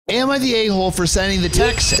Am I the a-hole for sending the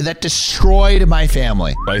text that destroyed my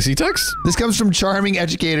family? Spicy text? This comes from Charming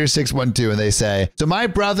Educator 612, and they say, so my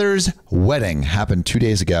brother's wedding happened 2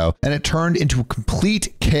 days ago, and it turned into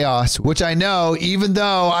complete chaos, which I know even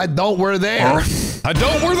though I don't were there.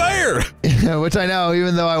 Which I know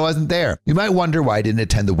even though I wasn't there. You might wonder why I didn't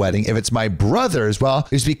attend the wedding if it's my brother's. Well,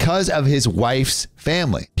 it's because of his wife's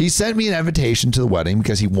family. He sent me an invitation to the wedding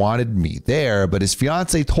because he wanted me there, but his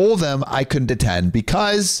fiance told him I couldn't attend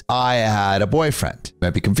because I had a boyfriend. You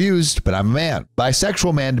might be confused, but I'm a man.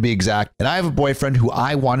 Bisexual man to be exact, and I have a boyfriend who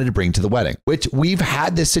I wanted to bring to the wedding, which we've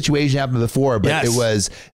had this situation happen before, but It was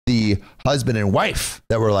the husband and wife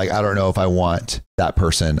that were like, I don't know if I want that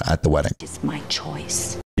person at the wedding. It's my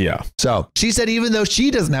choice. Yeah. So she said, even though she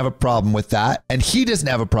doesn't have a problem with that, and he doesn't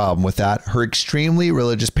have a problem with that, her extremely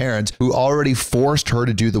religious parents who already forced her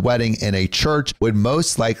to do the wedding in a church would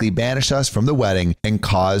most likely banish us from the wedding and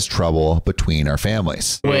cause trouble between our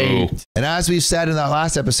families. Wait. And as we've said in that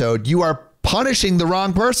last episode, you are punishing the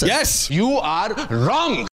wrong person. Yes, you are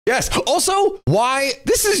wrong. Yes. Also, why?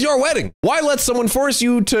 This is your wedding. Why let someone force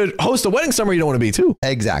you to host a wedding somewhere you don't want to be too?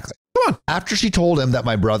 Exactly. Come on. After she told him that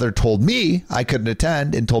my brother told me I couldn't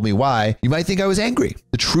attend and told me why, you might think I was angry.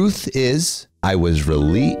 The truth is, I was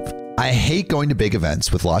relieved. I hate going to big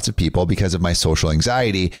events with lots of people because of my social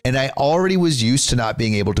anxiety, and I already was used to not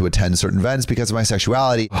being able to attend certain events because of my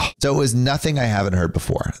sexuality, so it was nothing I haven't heard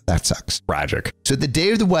before. That sucks. Tragic. So the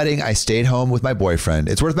day of the wedding, I stayed home with my boyfriend.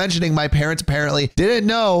 It's worth mentioning my parents apparently didn't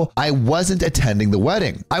know I wasn't attending the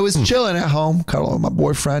wedding. I was chilling at home, cuddling with my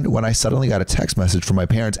boyfriend, when I suddenly got a text message from my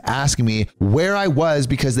parents asking me where I was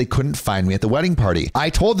because they couldn't find me at the wedding party. I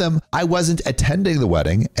told them I wasn't attending the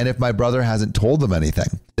wedding and if my brother hasn't told them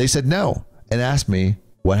anything. They said no and asked me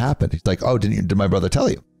what happened. He's like, oh, did my brother tell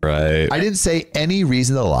you? Right. I didn't say any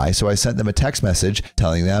reason to lie, so I sent them a text message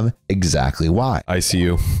telling them exactly why. I see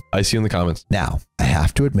you. I see you in the comments. Now, I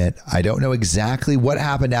have to admit, I don't know exactly what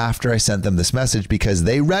happened after I sent them this message because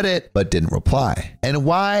they read it but didn't reply. And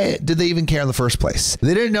why did they even care in the first place?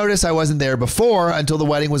 They didn't notice I wasn't there before until the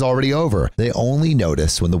wedding was already over. They only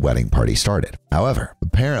noticed when the wedding party started. However,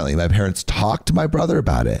 apparently my parents talked to my brother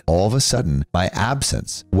about it. All of a sudden, my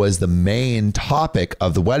absence was the main topic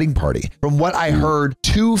of the wedding party. From what I heard,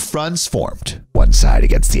 two fronts formed, one side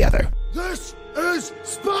against the other. This is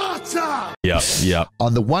Sparta! Yep.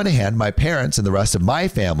 On the one hand, my parents and the rest of my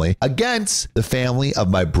family against the family of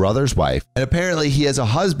my brother's wife. And apparently he as a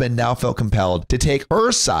husband now felt compelled to take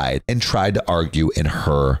her side and tried to argue in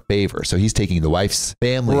her favor. So he's taking the wife's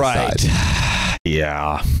family side.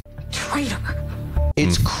 Yeah. Traitor.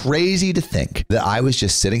 It's crazy to think that I was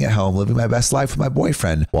just sitting at home living my best life with my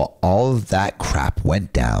boyfriend while all of that crap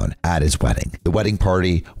went down at his wedding. The wedding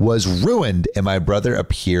party was ruined and my brother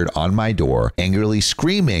appeared on my door angrily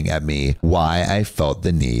screaming at me why I felt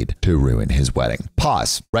the need to ruin his wedding.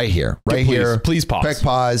 Pause right here. Please pause. Quick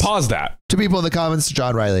pause. Pause that. To people in the comments,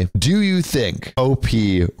 John Riley, do you think OP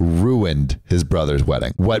ruined his brother's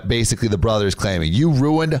wedding? What basically the brother's claiming, you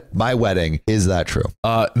ruined my wedding. Is that true?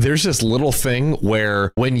 There's this little thing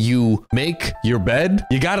where when you make your bed,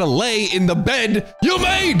 you gotta lay in the bed you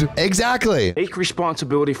made. Exactly. Take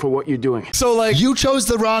responsibility for what you're doing. So like you chose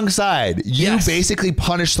the wrong side. You basically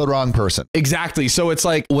punished the wrong person. Exactly. So it's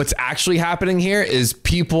like what's actually happening here is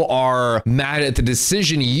people are mad at the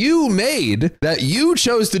decision you made that you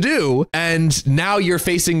chose to do. And now you're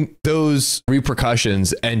facing those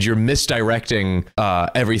repercussions and you're misdirecting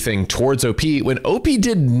everything towards OP when OP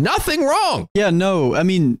did nothing wrong. Yeah, no, I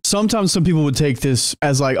mean, sometimes some people would take this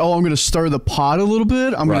as like, oh, I'm going to stir the pot a little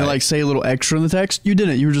bit. I'm going to like say a little extra in the text. You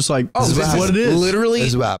didn't. You were just like, oh, this is what it is. Literally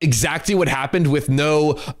exactly what happened with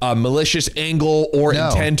no malicious angle or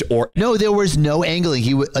intent or. No, there was no angling.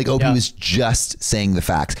 He was like, OP was just saying the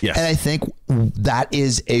facts. Yes. And I think that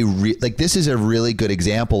is this is a really good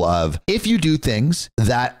example of if you do things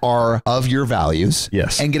that are of your values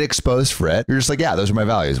and get exposed for it, you're just like, yeah, those are my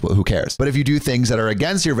values. Well, who cares? But if you do things that are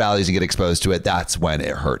against your values and get exposed to it, that's when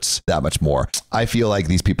it hurts that much more. I feel like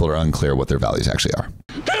these people are unclear what their values actually are.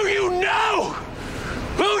 Do you know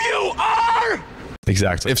who you are?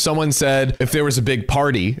 Exactly. If someone said, if there was a big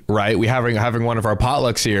party, right, we having one of our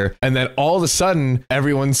potlucks here, and then all of a sudden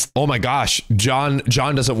everyone's, oh my gosh, John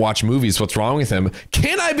doesn't watch movies. What's wrong with him?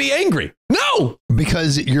 Can I be angry? No,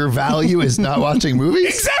 because your value is not watching movies.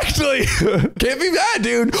 Exactly. Can't be mad,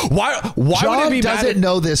 dude. Why John would it be doesn't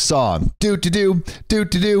know this song. Do to do do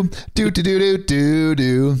to do do to do do do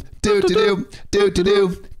do do to do do to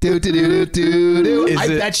do do to do do do. I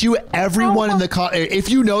bet you everyone in the if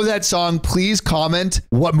you know that song, please comment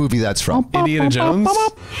what movie that's from. Indiana Jones.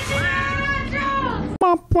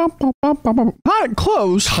 Not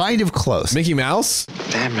close. Kind of close. Mickey Mouse?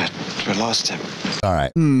 Damn it. We lost him. All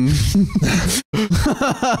right.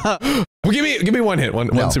 Well, give me one hint.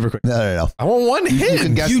 One super quick. No. I want one hint. You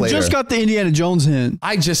can guess later. Just got the Indiana Jones hint.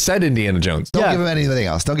 I just said Indiana Jones. Don't give him anything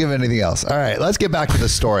else. Don't give him anything else. All right, let's get back to the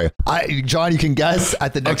story. John, you can guess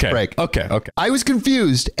at the next break. Okay. I was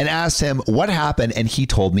confused and asked him what happened, and he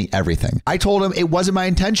told me everything. I told him it wasn't my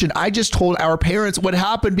intention. I just told our parents what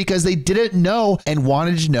happened because they didn't know and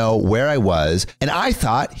wanted to know where I was, and I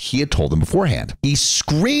thought he had told them beforehand. He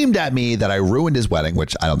screamed at me that I ruined his wedding,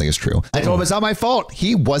 which I don't think is true. I told him it's not my fault.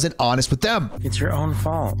 He wasn't honest with them. It's your own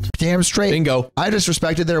fault. Damn straight. Bingo. I just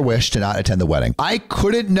respected their wish to not attend the wedding. I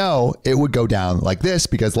couldn't know it would go down like this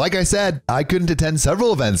because, like I said, I couldn't attend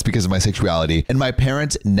several events because of my sexuality, and my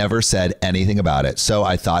parents never said anything about it. So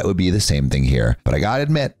I thought it would be the same thing here. But I gotta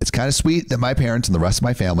admit, it's kind of sweet that my parents and the rest of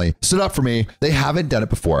my family stood up for me. They haven't done it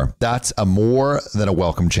before. That's a more than a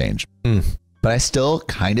welcome change. But I still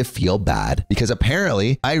kind of feel bad because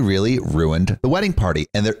apparently I really ruined the wedding party.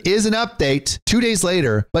 And there is an update 2 days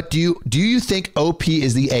later. But do you think OP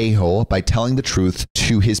is the a-hole by telling the truth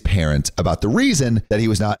to his parents about the reason that he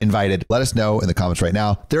was not invited? Let us know in the comments right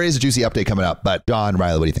now. There is a juicy update coming up. But John,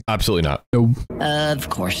 Riley, what do you think? Absolutely not. No. Of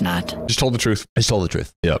course not. Just told the truth. I just told the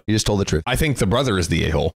truth. Yep. You just told the truth. I think the brother is the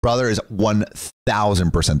a-hole. Brother is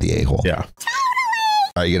 1,000% the a-hole. Yeah.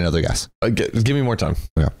 All right, you get another guess. Give me more time.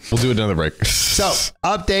 Okay. We'll do another break. So,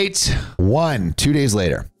 update 1, 2 days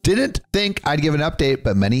later. Didn't think I'd give an update,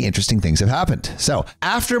 but many interesting things have happened. So,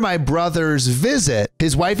 after my brother's visit,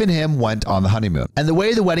 his wife and him went on the honeymoon. And the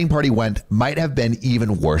way the wedding party went might have been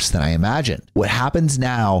even worse than I imagined. What happens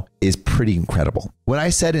now is pretty incredible. When I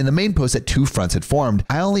said in the main post that two fronts had formed,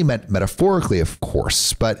 I only meant metaphorically, of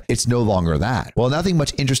course, but it's no longer that. While nothing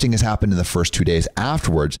much interesting has happened in the first 2 days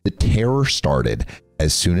afterwards, the terror started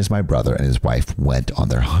as soon as my brother and his wife went on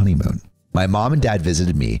their honeymoon. My mom and dad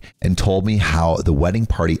visited me and told me how the wedding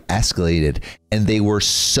party escalated and they were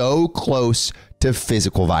so close to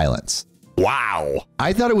physical violence. Wow.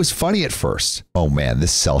 I thought it was funny at first. Oh man,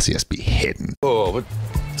 this Celsius be hitting. Oh,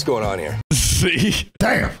 what's going on here? See?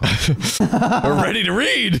 Damn. We're ready to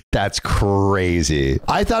read. That's crazy.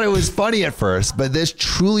 I thought it was funny at first, but this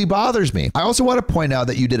truly bothers me. I also want to point out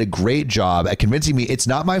that you did a great job at convincing me it's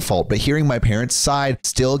not my fault, but hearing my parents' side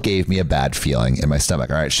still gave me a bad feeling in my stomach.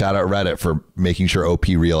 All right, shout out Reddit for making sure OP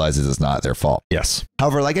realizes it's not their fault. Yes.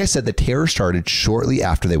 However, like I said, the terror started shortly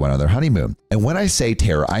after they went on their honeymoon. And when I say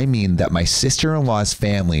terror, I mean that my sister-in-law's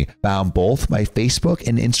family found both my Facebook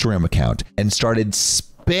and Instagram account and started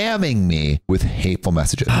spamming me with hateful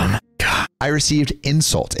messages. Oh my God. I received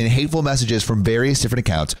insults and hateful messages from various different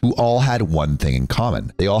accounts who all had one thing in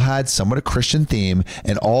common. They all had somewhat a Christian theme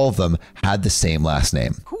and all of them had the same last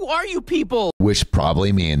name. Who are you people? Which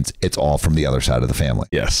probably means it's all from the other side of the family.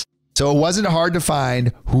 Yes. So it wasn't hard to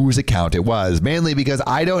find whose account it was, mainly because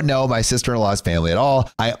I don't know my sister-in-law's family at all.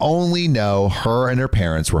 I only know her and her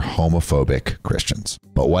parents were homophobic Christians.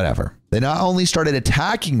 But whatever. They not only started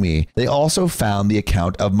attacking me, they also found the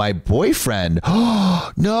account of my boyfriend. Oh,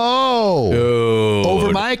 no. Dude.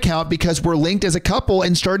 Over my account because we're linked as a couple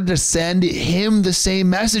and started to send him the same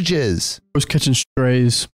messages. I was catching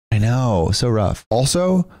strays. I know. So rough.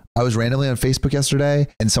 Also, I was randomly on Facebook yesterday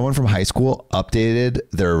and someone from high school updated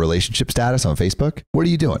their relationship status on Facebook. What are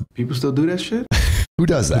you doing? People still do that shit? Who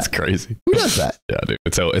does that? That's crazy. Who does that? Yeah, dude.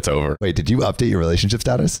 It's over. Wait, did you update your relationship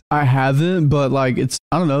status? I haven't, but like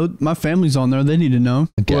I don't know. My family's on there. They need to know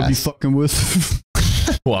who I'd be fucking with.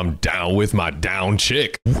 Well, I'm down with my down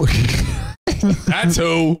chick. That's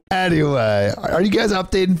who. Anyway, are you guys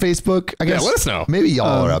updating Facebook? I guess. Yeah, let us know. Maybe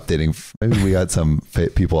y'all are updating. Maybe we got some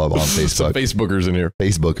people up on Facebook. Some Facebookers in here.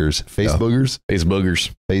 Facebookers. Facebookers?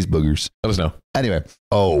 Facebookers. Facebookers. Let us know. Anyway.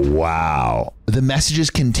 Oh, wow. The messages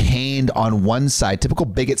contained on one side, typical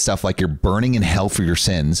bigot stuff like you're burning in hell for your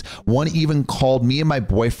sins. One even called me and my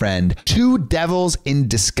boyfriend two devils in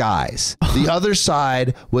disguise. The other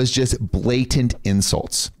side was just blatant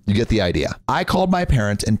insults. You get the idea. I called my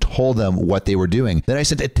parents and told them what they were doing. Then I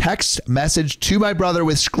sent a text message to my brother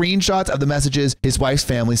with screenshots of the messages his wife's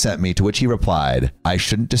family sent me, to which he replied, I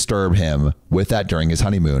shouldn't disturb him with that during his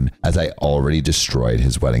honeymoon, as I already destroyed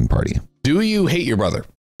his wedding party. Do you hate your brother?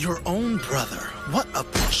 Your own brother. What a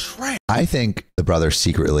betrayal. I think the brother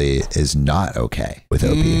secretly is not okay with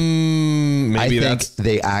OP. Maybe I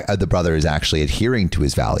think the brother is actually adhering to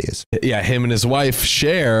his values. Yeah, him and his wife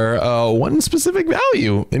share one specific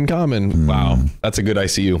value in common. Wow, that's a good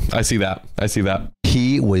ICU. I see that.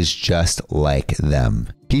 He was just like them.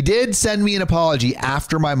 He did send me an apology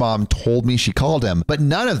after my mom told me she called him, but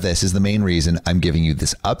none of this is the main reason I'm giving you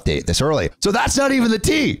this update this early. So that's not even the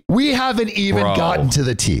tea. We haven't even gotten to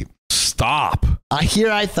the tea. Stop.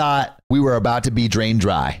 Here I thought we were about to be drained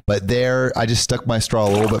dry, but there I just stuck my straw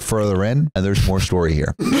a little bit further in, and there's more story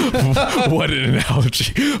here. What an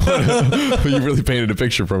analogy. You really painted a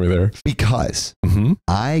picture for me there. Because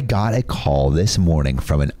I got a call this morning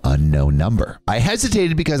from an unknown number. I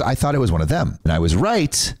hesitated because I thought it was one of them, and I was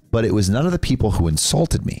right, but it was none of the people who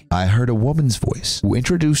insulted me. I heard a woman's voice who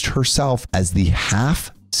introduced herself as the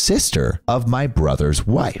half-sister of my brother's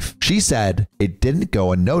wife. She said it didn't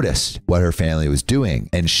go unnoticed what her family was doing,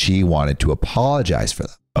 and she wanted to apologize for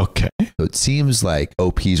them. Okay. So it seems like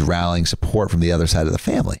OP's rallying support from the other side of the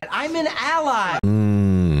family. I'm an ally.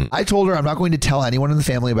 I told her I'm not going to tell anyone in the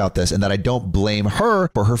family about this and that I don't blame her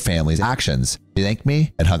for her family's actions. She thanked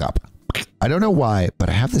me and hung up. I don't know why, but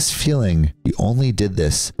I have this feeling he only did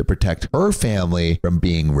this to protect her family from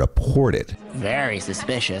being reported. Very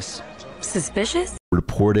suspicious. Suspicious?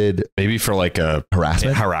 Reported Maybe for like a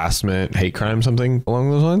harassment. hate crime, something along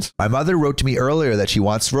those lines. My mother wrote to me earlier that she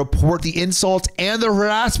wants to report the insults and the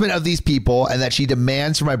harassment of these people, and that she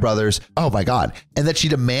demands for my brothers, and that she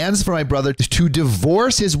demands for my brother to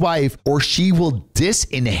divorce his wife or she will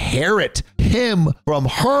disinherit him from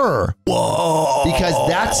her. Whoa. Because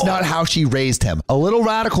that's not how she raised him. A little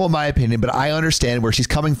radical in my opinion, but I understand where she's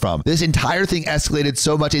coming from. This entire thing escalated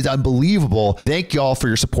so much, it's unbelievable. Thank y'all for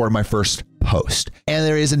your support in my first post. And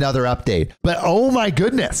there is another update, but oh my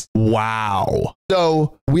goodness. Wow.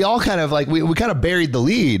 So we all kind of we kind of buried the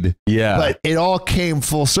lead. Yeah. But it all came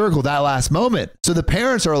full circle that last moment. So the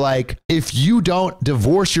parents are like, if you don't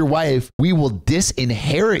divorce your wife, we will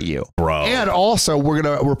disinherit you. Bro. And also we're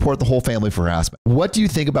going to report the whole family for harassment. What do you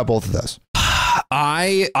think about both of those?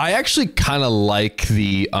 I actually kind of like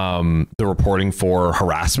the reporting for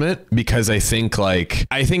harassment, because I think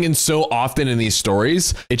in so often in these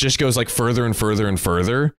stories, it just goes like further and further and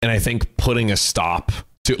further. And I think putting a stop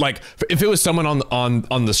to, like, if it was someone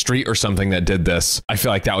on the street or something that did this, I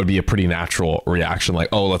feel like that would be a pretty natural reaction. Like,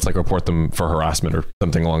 oh, let's like report them for harassment or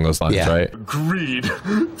something along those lines. Yeah. Right. Agreed.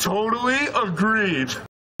 Totally agreed.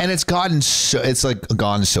 And it's gone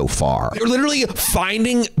so far. They're literally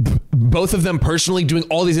finding both of them personally doing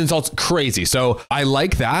all these insults crazy. So I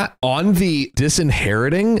like that. On the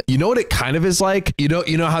disinheriting, you know what it kind of is like? You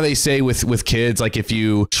know how they say with kids, like if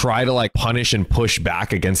you try to like punish and push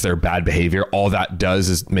back against their bad behavior, all that does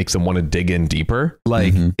is makes them want to dig in deeper.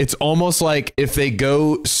 Like it's almost like if they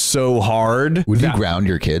go so hard. Would you ground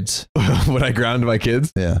your kids? Would I ground my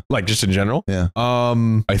kids? Yeah. Like just in general? Yeah.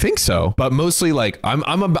 I think so. But mostly like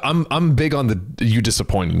I'm big on the you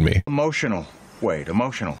disappointed me. Emotional.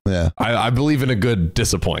 Yeah. I believe in a good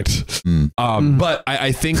disappoint. But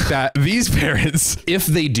I think that these parents, if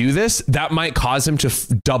they do this, that might cause him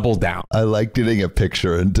to double down. I like getting a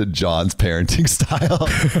picture into John's parenting style.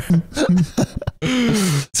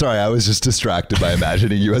 Sorry, I was just distracted by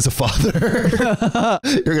imagining you as a father.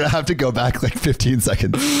 You're going to have to go back like 15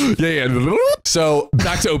 seconds. Yeah. So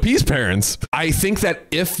back to OP's parents. I think that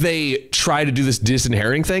if they try to do this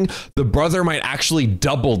disinheriting thing, the brother might actually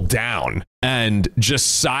double down and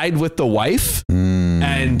just side with the wife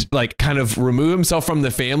and like kind of remove himself from the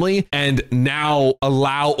family and now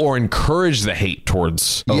allow or encourage the hate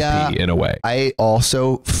towards OP in a way. I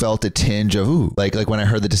also felt a tinge of like when I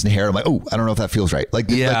heard the disinherit, I'm like, oh, I don't know if that feels right. Like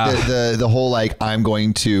the whole like I'm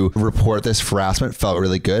going to report this harassment felt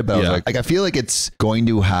really good, but I was like I feel like it's going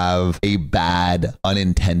to have a bad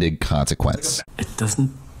unintended consequence. It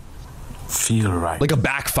doesn't feel right. Like a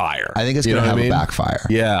backfire. I think it's going to have a backfire.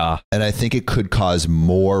 Yeah. And I think it could cause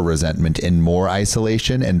more resentment and more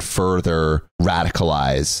isolation and further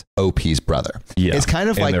radicalize OP's brother. Yeah. It's kind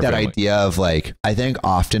of like that idea of like, I think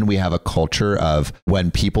often we have a culture of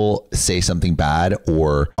when people say something bad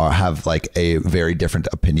or have like a very different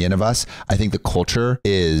opinion of us, I think the culture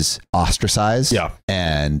is ostracize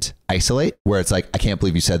and isolate, where it's like, I can't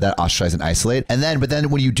believe you said that, ostracize and isolate. But then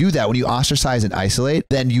when you do that, when you ostracize and isolate,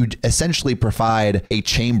 then you essentially provide a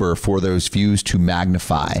chamber for those views to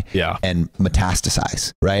magnify and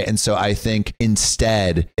metastasize. Right. And so I think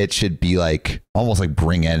instead it should be like, almost like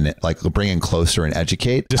bring in closer and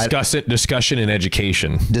educate. Discussion and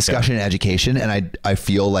education. And education. And I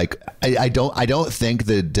feel like I don't think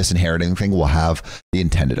the disinheriting thing will have the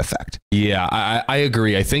intended effect. Yeah, I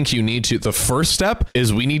agree. I think you need to, the first step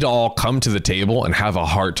is we need to all come to the table and have a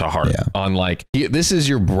heart to heart on like, this is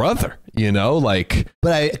your brother. you know, like.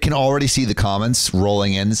 But I can already see the comments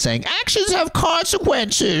rolling in saying actions have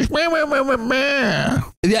consequences.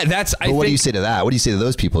 Yeah, that's. What do you say to that? What do you say to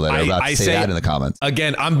those people that are about to say that in the comments?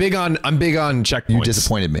 Again, I'm big on checkpoints. You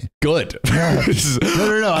disappointed me. Good.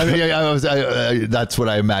 No. I mean, that's what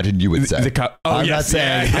I imagined you would say. I'm not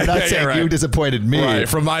saying you disappointed me. Right,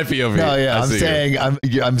 from my POV. No,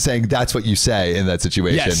 yeah, I'm saying that's what you say in that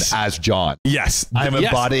situation as John. Yes, I'm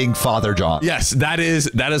embodying Father John. Yes, that is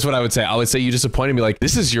what I would say. I would say you disappointed me. Like,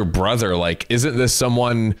 this is your brother. Like, isn't this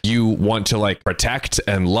someone you want to like protect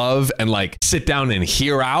and love and like sit down and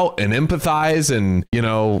hear out and empathize and, you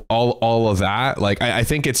know, all of that. Like, I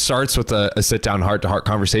think it starts with a sit down heart to heart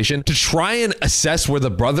conversation to try and assess where the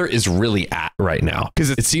brother is really at right now.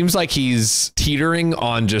 Because it seems like he's teetering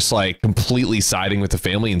on just like completely siding with the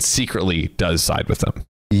family and secretly does side with them.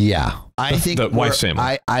 Yeah. I think the wife's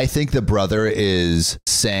family. I think the brother is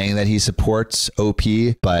saying that he supports OP,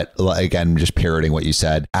 but again, just parroting what you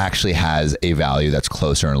said, actually has a value that's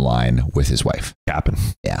closer in line with his wife. Happen.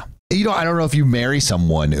 Yeah. You know, I don't know if you marry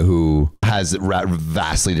someone who has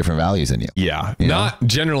vastly different values than you. Yeah.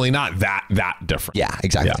 Generally not that different. Yeah,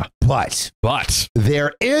 exactly. Yeah. But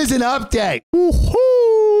there is an update.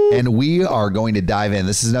 Woo-hoo! And we are going to dive in.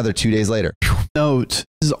 This is another 2 days later. Note,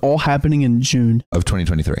 this is all happening in June. Of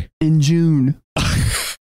 2023. In June.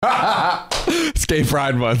 It's Gay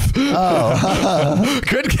Pride Month. Oh.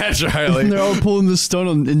 Good catch, Riley. They're all pulling the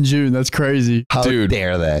stunt in June. That's crazy. How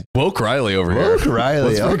dare they? Woke Riley over here. Woke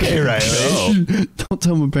Riley. Okay, Riley. Don't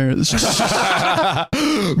tell my parents. Mrs.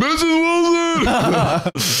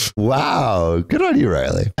 Wilson. Wow. Good on you,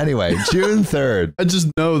 Riley. Anyway, June 3rd. I just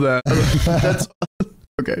know that. That's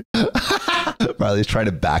okay. Riley's trying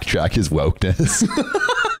to backtrack his wokeness.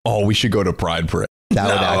 Oh, we should go to Pride Parade. That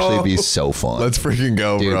would actually be so fun. Let's freaking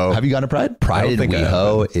go, dude, bro. Have you gone to Pride? Pride in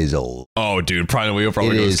WeHo is old. Oh, dude, Pride in WeHo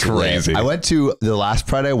probably goes crazy. I went to the last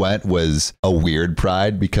Pride I went was a weird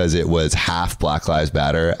Pride because it was half Black Lives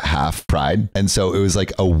Matter, half Pride. And so it was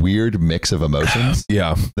like a weird mix of emotions.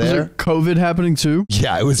 Yeah. Was there COVID happening too?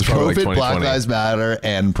 Yeah, it was COVID, like Black Lives Matter,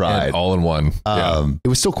 and Pride. And all in one. It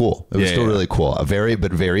was still cool. It was still really cool. Very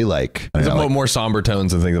like, I don't know, more somber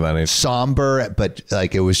tones and things of that nature. Somber, but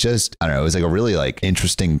like it was just, I don't know, it was like a really like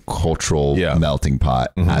interesting cultural melting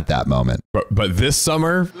pot at that moment. But this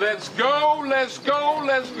summer, let's go.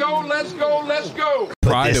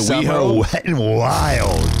 Pride at WeHo, wet and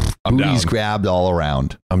wild. Booties grabbed all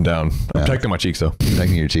around. I'm down. I'm protecting my cheeks though.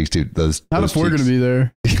 Protecting your cheeks, dude. Those if we're gonna be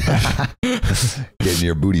there. Getting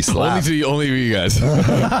your booty slapped. Only you guys.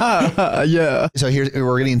 Yeah. So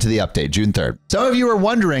we're getting into the update, June 3rd. Some of you are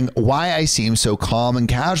wondering why I seem so calm and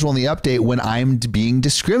casual in the update when I'm being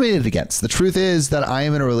discriminated against. The truth is that I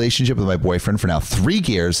am in a relationship with my boyfriend for now 3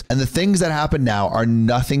 years, and the things that happen now are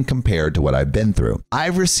nothing compared to what I've been through.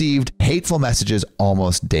 I've received hateful messages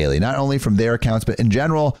almost daily, not only from their accounts, but in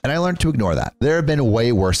general, and I learned to ignore that. There have been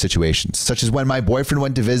way worse situations, such as when my boyfriend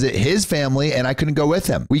went to visit his family and I couldn't go with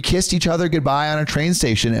him. We kissed each other goodbye on a train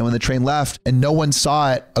station, and when the train left and no one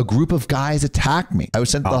saw it, a group of guys attacked me. I was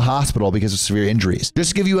sent to the hospital because of severe injuries. Just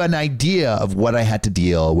to give you an idea of what I had to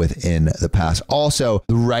deal with in the past. Also,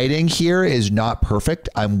 the writing here is not perfect.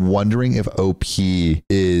 I'm wondering if OP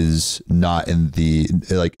is not in the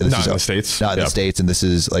not in the States. Not in the States, and this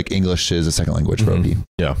is like English is a second language for OP.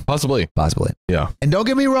 Yeah, possibly. Yeah. And don't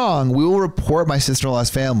get me wrong, we will report my sister-in-law's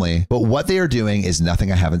family, but what they are doing is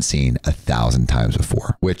nothing I haven't seen 1,000 times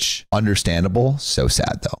before, which understandable. So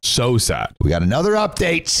sad though. So sad. We got another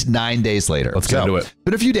update 9 days later. Let's get into it.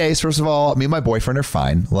 Been a few days. First of all, me and my boyfriend are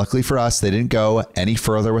fine. Luckily for us, they didn't go any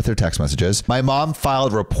further with their text messages. My mom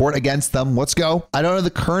filed a report against them. Let's go. I don't know the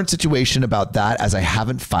current situation about that as I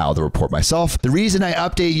haven't filed a report myself. The reason I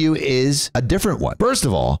update you is a different one. First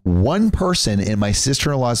of all, one person in my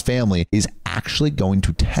sister-in-law's family is actually going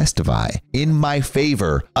to testify in my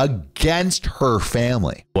favor against her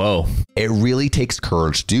family. Whoa. It really takes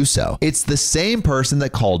courage to do so. It's the same person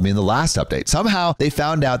that called me in the last update. Somehow they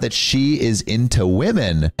found out that she is into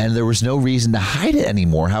women and there was no reason to hide it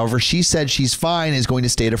anymore. However, she said she's fine, is going to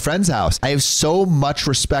stay at a friend's house. I have so much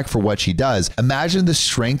respect for what she does. Imagine the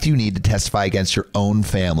strength you need to testify against your own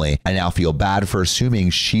family. I now feel bad for assuming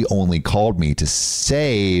she only called me to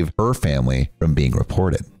save her family from being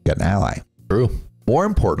reported. Got an ally. True. More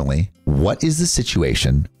importantly, what is the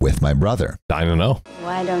situation with my brother? I don't know.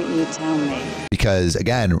 Why don't you tell me? Because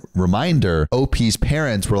again, reminder, OP's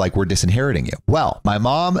parents were like, we're disinheriting you. Well, my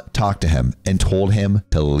mom talked to him and told him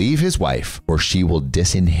to leave his wife or she will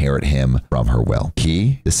disinherit him from her will.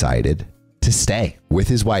 He decided to stay. with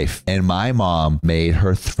his wife, and my mom made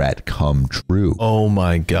her threat come true. Oh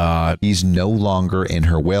my God. He's no longer in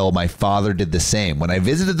her will. My father did the same. When I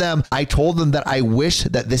visited them, I told them that I wish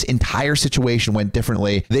that this entire situation went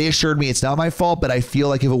differently. They assured me it's not my fault, but I feel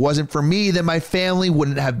like if it wasn't for me, then my family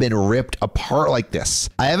wouldn't have been ripped apart like this.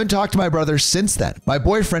 I haven't talked to my brother since then. My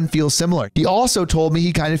boyfriend feels similar. He also told me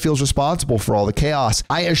he kind of feels responsible for all the chaos.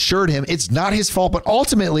 I assured him it's not his fault, but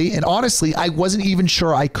ultimately and honestly, I wasn't even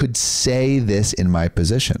sure I could say this in my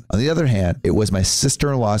position. On the other hand, it was my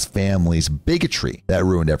sister-in-law's family's bigotry that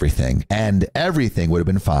ruined everything, and everything would have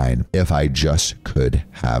been fine if I just could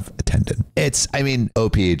have attended.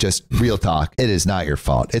 OP, just real talk. It is not your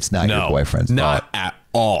fault. It's not your boyfriend's fault. Not at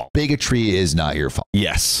all. Bigotry is not your fault.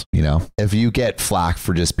 Yes. You know, if you get flack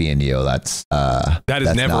for just being you, that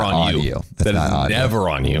is never on you. That is never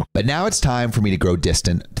on you. But now it's time for me to grow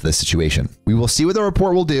distant to the situation. We will see what the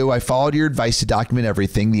report will do. I followed your advice to document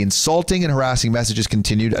everything. The insulting and harassing messages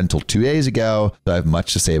continued until 2 days ago, so I have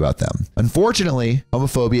much to say about them. Unfortunately,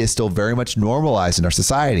 homophobia is still very much normalized in our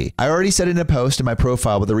society. I already said in a post in my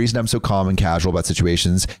profile, but the reason I'm so calm and casual about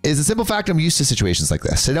situations is the simple fact I'm used to situations like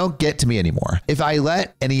this. They don't get to me anymore. If I let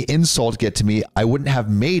any insult get to me, I wouldn't have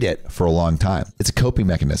made it for a long time. It's a coping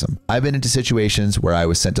mechanism. I've been into situations where I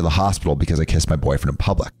was sent to the hospital because I kissed my boyfriend in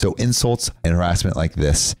public. So insults and harassment like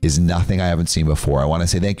this is nothing I haven't seen before. I want to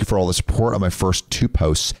say thank you for all the support on my first 2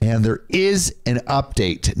 posts. And there is an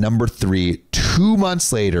update number 3 2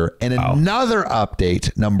 months later, and another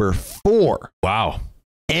update number 4. Wow.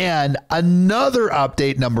 And another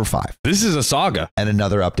update number 5. This is a saga. And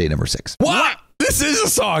another update number 6. What? This is a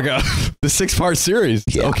saga. The 6-part series.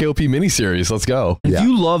 Yeah. OKOP miniseries. Let's go. If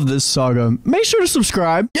you love this saga, make sure to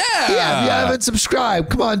subscribe. Yeah. If you haven't subscribed,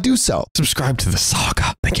 come on, do so. Subscribe to the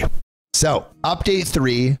saga. Thank you. So, update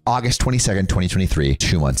 3, August 22nd, 2023,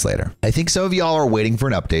 2 months later. I think some of y'all are waiting for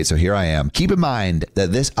an update, so here I am. Keep in mind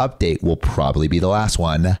that this update will probably be the last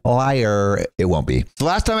one. Liar, it won't be. The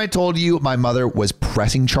last time I told you, my mother was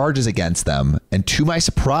pressing charges against them, and to my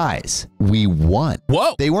surprise, we won.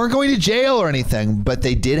 Whoa. They weren't going to jail or anything, but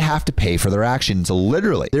they did have to pay for their actions. So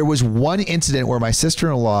literally, there was one incident where my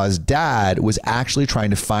sister-in-law's dad was actually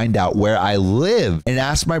trying to find out where I live and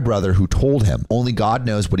asked my brother, who told him. Only God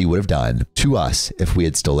knows what he would have done to us if we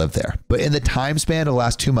had still lived there. But in the time span of the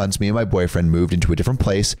last 2 months, me and my boyfriend moved into a different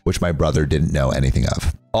place, which my brother didn't know anything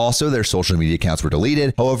of. Also, their social media accounts were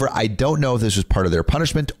deleted. However, I don't know if this was part of their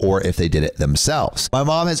punishment or if they did it themselves. My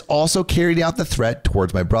mom has also carried out the threat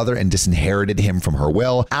towards my brother and disinherited him from her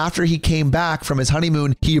will. After he came back from his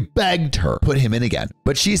honeymoon, he begged her to put him in again.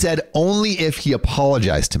 But she said only if he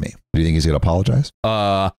apologized to me. Do you think he's going to apologize?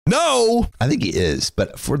 No. I think he is,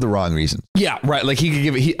 but for the wrong reason. Yeah, right. Like he could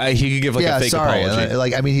give a fake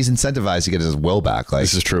apology. He's incentivized to get his will back. Like,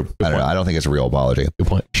 this is true. I don't know. I don't think it's a real apology. Good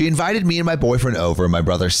point. She invited me and my boyfriend over, and my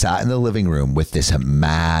brother sat in the living room with this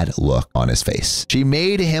mad look on his face. She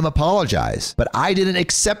made him apologize, but I didn't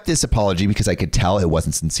accept this apology because I could tell it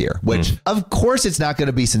wasn't sincere, which of course it's not going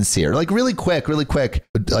to be sincere. Like really quick,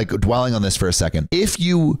 like dwelling on this for a second. If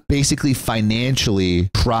you basically financially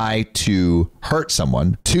try to hurt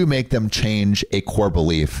someone to make them change a core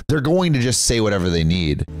belief, they're going to just say whatever they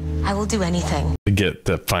need. I will do anything to get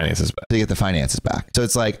the finances back. So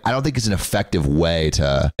it's like, I don't think it's an effective way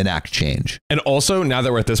to enact change. And also, now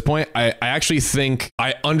that we're at this point, I actually think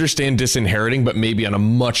I understand disinheriting, but maybe on a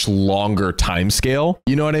much longer time scale.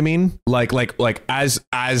 You know what I mean? Like as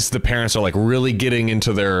the parents are like really getting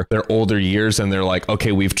into their older years, and they're like,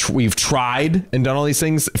 okay, we've tried and done all these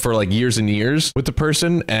things for like years and years with the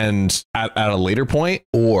person, and at a later point,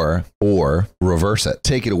 or reverse it,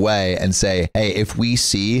 take it away and say, hey, if we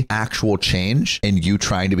see actual change in you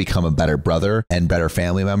trying to become a better brother and better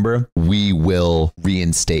family member, we will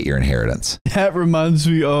reinstate your inheritance. That reminds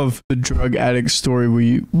me of the drug addict story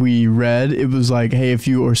we read. It was like, hey, if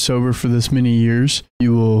you are sober for this many years,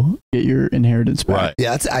 you will get your inheritance back. Right.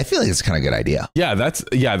 Yeah, I feel like it's kind of a good idea. Yeah, that's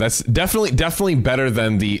definitely better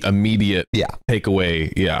than the immediate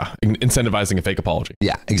takeaway. Yeah, incentivizing a fake apology.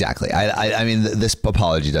 Yeah, exactly. I mean, this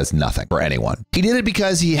apology does nothing for anyone. He did it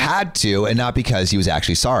because he had to, and not because he was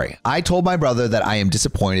actually sorry. I told my brother that I am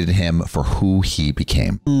disappointed in him for who he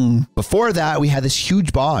became. Before that, we had this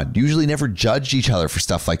huge bond. Usually never judged each other for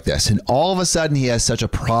stuff like this. And all of a sudden, he has such a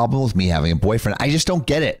problem with me having a boyfriend. I just don't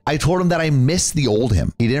get it. I told him that I miss the old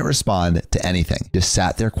him. He didn't respond to anything. Just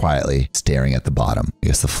sat there quietly, staring at the bottom. I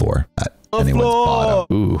guess the floor. anyone's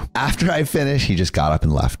bottom. Ooh. After I finished, he just got up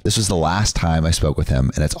and left. This was the last time I spoke with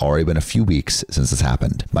him, and it's already been a few weeks since this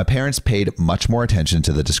happened. My parents paid much more attention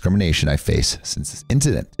to the discrimination I face since this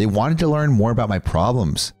incident. They wanted to learn more about my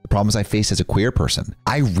problems, the problems I face as a queer person.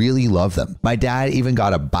 I really love them. My dad even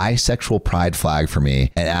got a bisexual pride flag for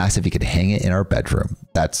me and asked if he could hang it in our bedroom.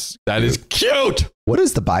 That is cute. What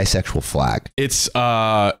is the bisexual flag? It's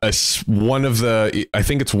one of the, I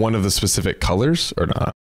think it's one of the specific colors or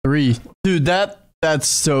not. 3. Dude, that's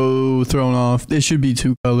so thrown off. It should be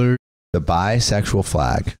 2 colors. The bisexual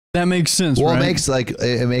flag. That makes sense, well, right?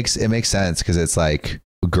 it makes sense because it's like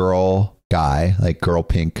girl, guy, like girl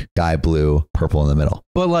pink, guy blue, purple in the middle.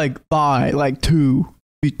 But like two.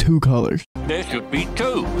 Be 2 colors. There should be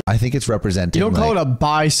 2. I think it's representing. You don't call it a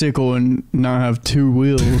bicycle and not have 2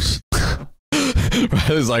 wheels.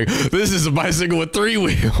 It's like, this is a bicycle with 3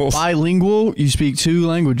 wheels. Bilingual, you speak 2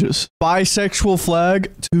 languages. Bisexual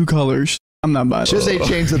flag, 2 colors. I'm not buying it. Should they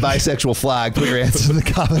change the bisexual flag? Put your answers in the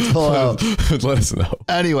comments below. Let us know.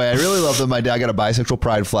 Anyway, I really love that my dad got a bisexual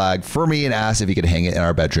pride flag for me and asked if he could hang it in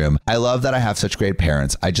our bedroom. I love that I have such great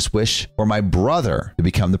parents. I just wish for my brother to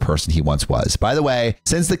become the person he once was. By the way,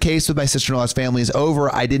 since the case with my sister-in-law's family is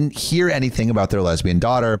over, I didn't hear anything about their lesbian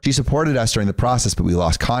daughter. She supported us during the process, but we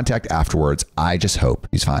lost contact afterwards. I just hope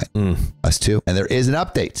he's fine. Us too. And there is an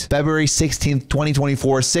update. February 16th,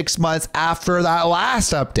 2024, 6 months after that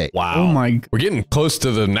last update. Wow. Oh my. We're getting close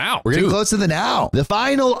to the now. We're getting close to the now. The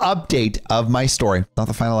final update of my story, not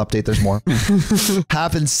the final update, there's more,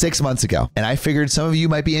 happened 6 months ago. And I figured some of you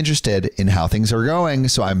might be interested in how things are going.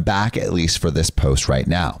 So I'm back at least for this post right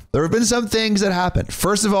now. There have been some things that happened.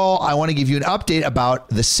 First of all, I want to give you an update about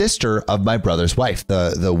the sister of my brother's wife,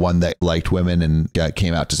 the one that liked women and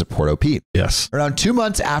came out to support OP. Yes. Around 2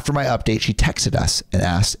 months after my update, she texted us and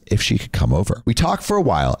asked if she could come over. We talked for a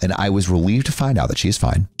while and I was relieved to find out that she is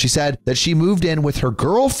fine. She said that she moved in with her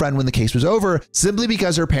girlfriend when the case was over, simply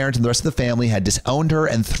because her parents and the rest of the family had disowned her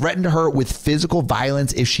and threatened her with physical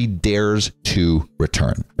violence if she dares to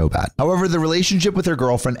return. No bad. However, the relationship with her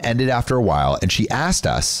girlfriend ended after a while, and she asked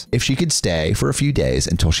us if she could stay for a few days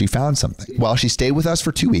until she found something. Well, she stayed with us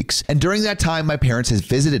for 2 weeks, and during that time, my parents has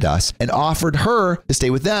visited us and offered her to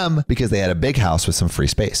stay with them because they had a big house with some free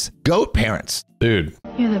space. Goat parents. Dude.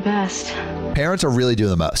 You're the best. Parents are really doing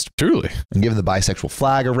the most. Truly. And giving the bisexual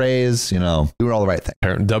flag a raise, doing all the right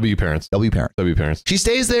thing. W parents. She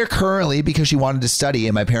stays there currently because she wanted to study,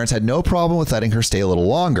 and my parents had no problem with letting her stay a little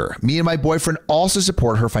longer. Me and my boyfriend also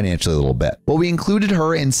support her financially a little bit. Well, we included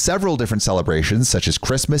her in several different celebrations, such as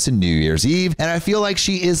Christmas and New Year's Eve, and I feel like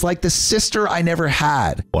she is like the sister I never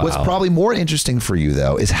had. Wow. What's probably more interesting for you,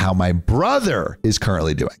 though, is how my brother is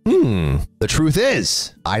currently doing. The truth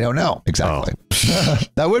is, I don't know exactly.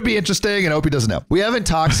 That would be interesting, and Opie doesn't know. We haven't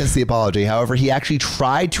talked since the apology. However, he actually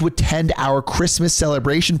tried to attend our Christmas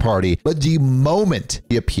celebration party, but the moment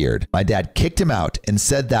he appeared, my dad kicked him out and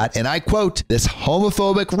said that, and I quote, "This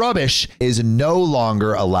homophobic rubbish is no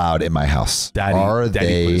longer allowed in my house." Daddy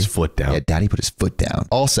put his foot down. Yeah, Daddy put his foot down.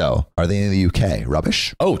 Also, are they in the UK?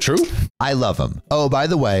 Rubbish? Oh, true. I love him. Oh, by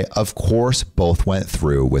the way, of course, both went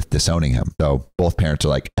through with disowning him. So both parents are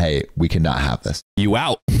like, hey, we cannot have this. You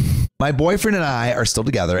out. My boyfriend and I are still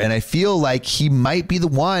together, and I feel like he might be the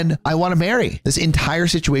one I want to marry. This entire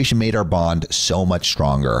situation made our bond so much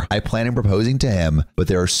stronger. I plan on proposing to him, but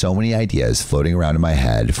there are so many ideas floating around in my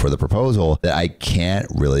head for the proposal that I can't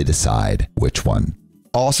really decide which one.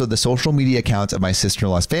 Also, the social media accounts of my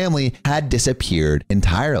sister-in-law's family had disappeared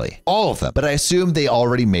entirely. All of them. But I assumed they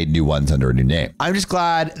already made new ones under a new name. I'm just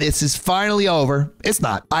glad this is finally over. It's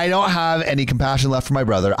not. I don't have any compassion left for my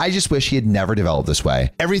brother. I just wish he had never developed this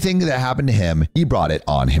way. Everything that happened to him, he brought it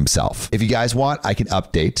on himself. If you guys want, I can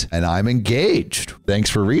update, and I'm engaged. Thanks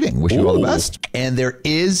for reading. Wish you all the best. And there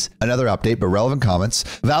is another update, but relevant comments.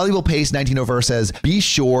 Valuable Pace 1904 says, be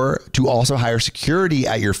sure to also hire security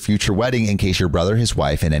at your future wedding in case your brother, his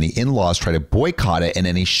wife, and any in-laws try to boycott it in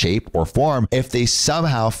any shape or form if they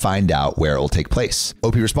somehow find out where it will take place.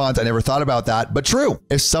 OP responds, I never thought about that, but true.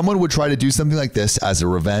 If someone would try to do something like this as a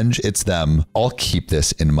revenge, it's them. I'll keep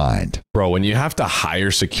this in mind. Bro, when you have to hire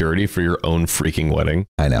security for your own freaking wedding.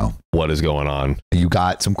 I know. What is going on? You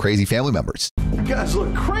got some crazy family members. You guys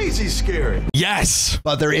look crazy scary. Yes.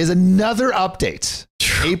 But there is another update.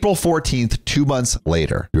 April 14th, 2 months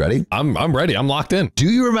later. You ready? I'm ready. I'm locked in. Do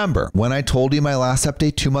you remember when I told you in my last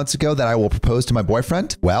update 2 months ago that I will propose to my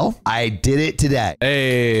boyfriend? Well, I did it today.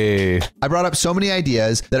 Hey. I brought up so many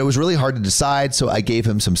ideas that it was really hard to decide, so I gave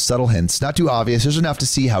him some subtle hints, not too obvious, just enough to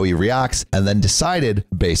see how he reacts, and then decided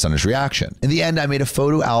based on his reaction. In the end, I made a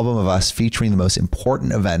photo album of us featuring the most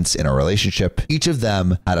important events in our relationship. Each of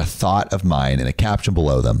them had a thought of mine and a caption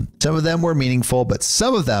below them. Some of them were meaningful, but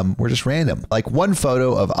some of them were just random. Like one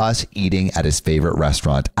photo of us eating at his favorite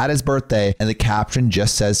restaurant at his birthday, and the caption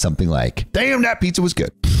just says something like, "Damn, that pizza was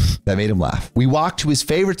good." That made him laugh. We walked to his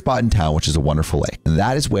favorite spot in town, which is a wonderful lake. And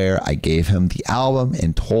that is where I gave him the album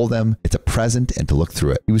and told him it's a present and to look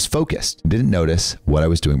through it. He was focused and didn't notice what I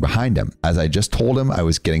was doing behind him. As I just told him I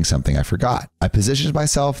was getting something I forgot. I positioned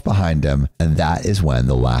myself behind him, and that is when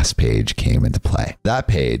the last page came into play. That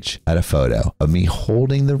page had a photo of me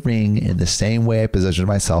holding the ring in the same way I positioned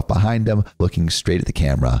myself behind him, looking straight at the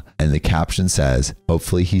camera. And the caption says,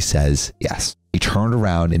 hopefully he says yes. He turned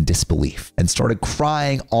around in disbelief and started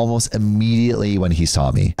crying almost immediately when he saw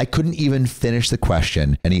me. I couldn't even finish the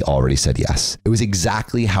question and he already said yes. It was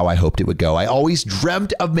exactly how I hoped it would go. I always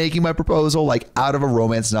dreamt of making my proposal like out of a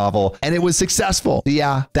romance novel, and it was successful.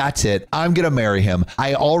 Yeah, that's it. I'm gonna marry him.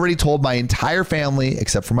 I already told my entire family,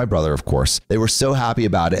 except for my brother, of course. They were so happy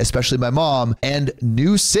about it, especially my mom, and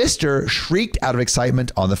new sister shrieked out of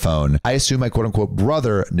excitement on the phone. I assume my quote unquote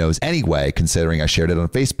brother knows anyway, considering I shared it on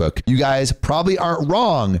Facebook. You guys probably aren't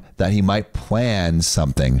wrong that he might plan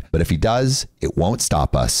something, but if he does, it won't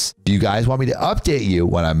stop us. Do you guys want me to update you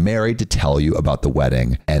when I'm married to tell you about the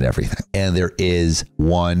wedding and everything? And there is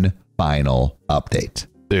one final update.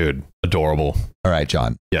 Dude, adorable. All right,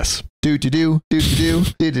 John. Yes. Do do do do do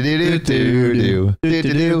do do do do do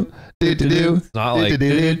do do do do. It's not like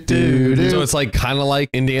so it's like kind of like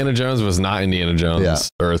Indiana Jones, but it's not Indiana Jones. Yeah.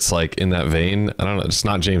 Or it's like in that vein. I don't know. It's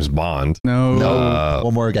not James Bond. No.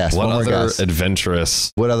 One more guess. What One more other guess.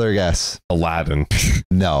 Adventurous? What other guess? Aladdin.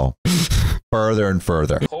 No. Further and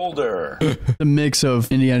further. Holder. The mix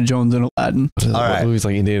of Indiana Jones and Aladdin. All right. What movies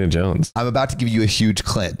like Indiana Jones? I'm about to give you a huge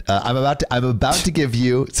Clint. I'm about to give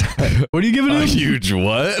you. What are you giving A him? huge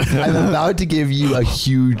what? I'm about to give you a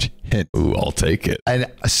huge hint. Ooh, I'll take it. And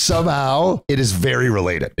somehow it is very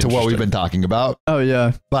related to what we've been talking about. Oh,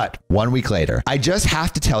 yeah. But 1 week later, I just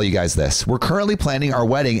have to tell you guys this. We're currently planning our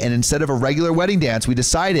wedding, and instead of a regular wedding dance, we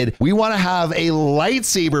decided we want to have a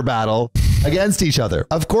lightsaber battle against each other.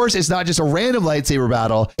 Of course, it's not just a random lightsaber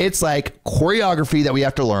battle. It's like choreography that we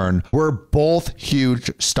have to learn. We're both huge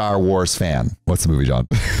Star Wars fan. What's the movie, John?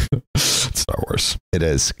 Star Wars. It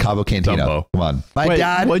is Cabo Cantina. Dumbo. Come on. My Wait,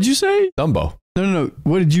 dad. what'd you say? Dumbo. No.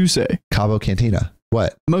 What did you say? Cabo Cantina.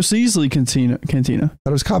 What? Most easily Cantina.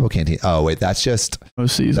 That was Cabo Cantina. Oh, wait. That's just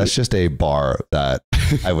a bar that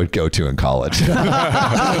I would go to in college. Right.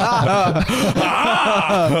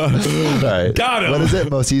 Got him. What is it?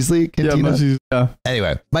 Most easily Cantina? Yeah.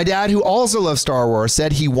 Anyway, my dad, who also loves Star Wars,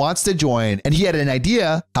 said he wants to join, and he had an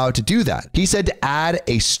idea how to do that. He said to add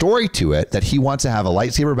a story to it, that he wants to have a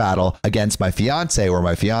lightsaber battle against my fiance, where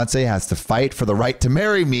my fiance has to fight for the right to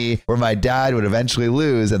marry me, where my dad would eventually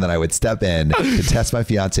lose, and then I would step in to test my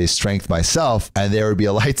fiance's strength myself, and there would be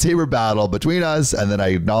a lightsaber battle between us, and then I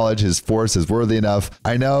acknowledge his force is worthy enough.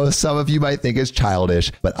 I know some of you might think it's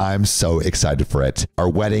childish, but I'm so excited for it. Our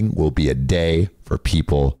wedding will be a day for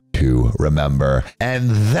people to remember. And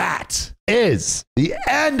that is the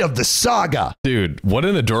end of the saga. Dude, what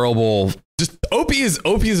an adorable. Just Opie is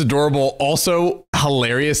adorable. Also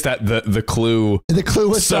hilarious that the clue. The clue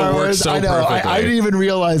was Star Wars. So I know. I didn't even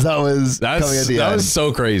realize that was coming at the end. That was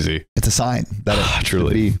so crazy. It's a sign that it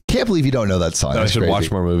truly. Can't believe you don't know that song. I should crazy.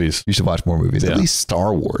 watch more movies. You should watch more movies. Yeah. At least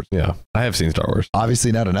Star Wars. Yeah, I have seen Star Wars.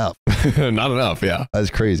 Obviously not enough. Not enough. Yeah, That's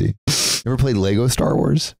crazy. You ever played Lego Star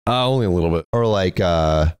Wars? only a little bit. Or like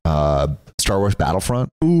Star Wars Battlefront?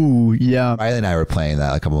 Ooh, yeah. Riley and I were playing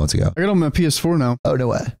that a couple months ago. I got on my PS4 now. Oh, no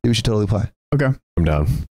way. We should totally play. Okay. I'm down.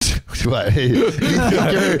 What? You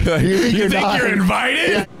think you're invited?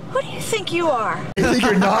 Yeah. Who do you think you are? You think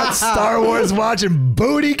you're not Star Wars watching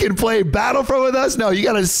Booty can play Battlefront with us? No, you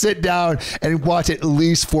got to sit down and watch at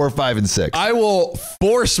least 4, 5, and 6. I will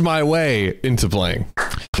force my way into playing.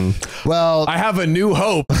 Well, I have a new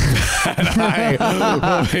hope that I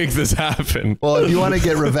will make this happen. well, if you want to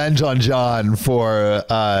get revenge on John for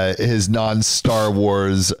his non-Star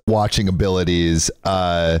Wars watching abilities,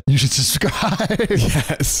 you should subscribe.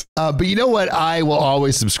 Yes. But you know what I will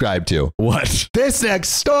always subscribe to? What? This next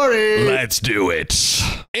story. Let's do it.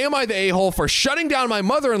 Am I the a-hole for shutting down my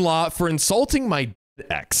mother-in-law for insulting my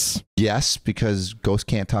ex? Yes, because ghosts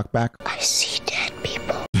can't talk back. I see dead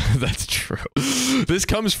people. That's true. This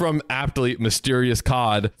comes from aptly mysterious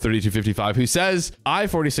Cod 3255, who says, I,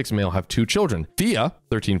 46 male, have 2 children. Thea,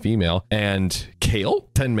 13 female, and Kale,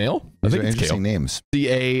 10 male. I think it's interesting Kale. names.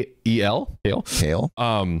 Cael. Kale.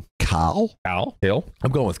 Kale. Kale.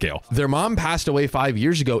 I'm going with Kale. Their mom passed away 5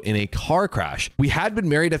 years ago in a car crash. We had been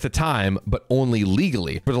married at the time, but only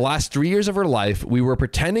legally. For the last 3 years of her life, we were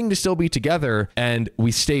pretending to still be together, and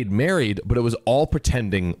we stayed married, but it was all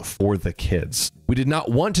pretending for the kids. We did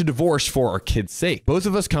not want to divorce for our kids' sake. Both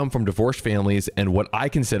of us come from divorced families and what I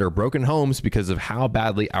consider broken homes because of how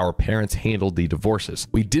badly our parents handled the divorces.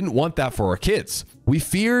 We didn't want that for our kids. We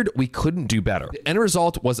feared we couldn't do better. The end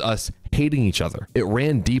result was us hating each other. It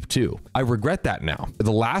ran deep too. I regret that now.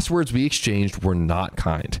 The last words we exchanged were not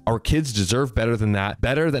kind. Our kids deserve better than that,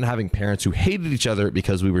 better than having parents who hated each other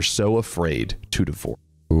because we were so afraid to divorce.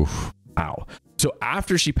 Oof. Ow. So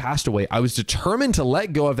after she passed away, I was determined to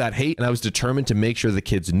let go of that hate, and I was determined to make sure the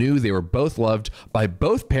kids knew they were both loved by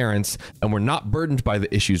both parents and were not burdened by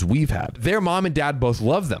the issues we've had. Their mom and dad both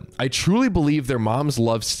love them. I truly believe their mom's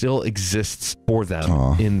love still exists for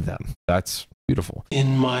them in them. That's beautiful.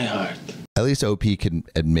 In my heart. At least OP can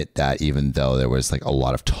admit that, even though there was like a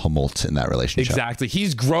lot of tumult in that relationship. Exactly.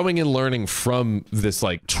 He's growing and learning from this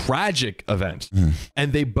like tragic event.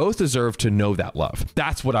 And they both deserve to know that love.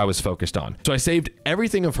 That's what I was focused on. So I saved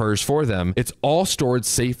everything of hers for them. It's all stored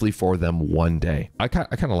safely for them one day. I kind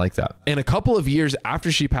of like that. And a couple of years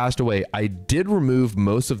after she passed away, I did remove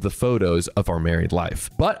most of the photos of our married life.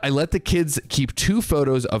 But I let the kids keep 2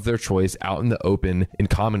 photos of their choice out in the open in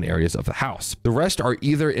common areas of the house. The rest are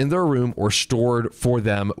either in their room or stored for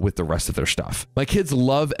them with the rest of their stuff. My kids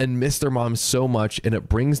love and miss their mom so much, and it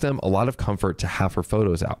brings them a lot of comfort to have her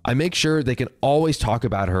photos out. I make sure they can always talk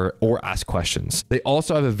about her or ask questions. They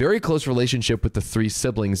also have a very close relationship with the 3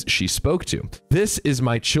 siblings she spoke to. This is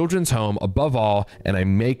my children's home above all, and I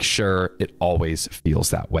make sure it always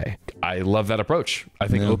feels that way. I love that approach. I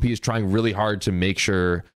think OP is trying really hard to make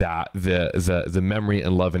sure that the memory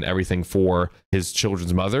and love and everything for his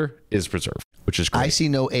children's mother is preserved, which is great. I see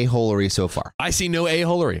no a-holery so far. I see no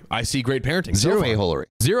a-holery. I see great parenting. Zero a-holery.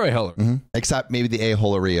 Zero a-holery. Except maybe the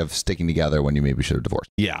a-holery of sticking together when you maybe should have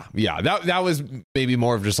divorced. Yeah. That was maybe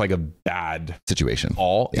more of just like a bad situation.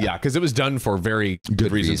 Yeah, because it was done for very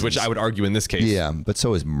good reasons, which I would argue in this case. Yeah, but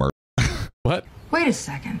so is murder. What? Wait a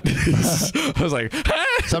second. I was like,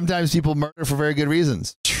 sometimes people murder for very good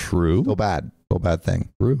reasons. True. Feel bad thing.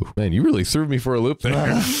 True. Man, you really threw me for a loop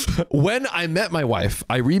there. When I met my wife,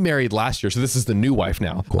 I remarried last year, so this is the new wife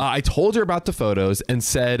now. Cool. I told her about the photos and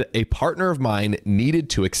said a partner of mine needed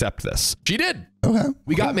to accept this. She did. Okay.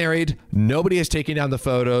 We got married. Nobody has taken down the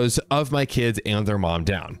photos of my kids and their mom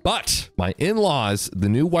down. But my in-laws, the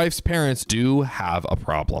new wife's parents, do have a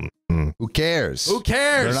problem. Who cares? Who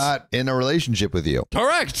cares? They're not in a relationship with you.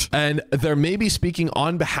 Correct. And they're maybe speaking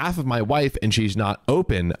on behalf of my wife and she's not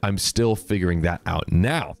open. I'm still figuring that out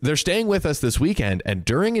now. They're staying with us this weekend, and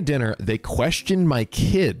during a dinner, they questioned my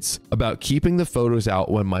kids about keeping the photos out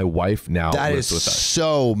when my wife now lives with us.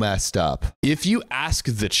 So messed up. If you ask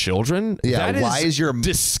the children, why is your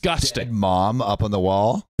disgusting dead mom up on the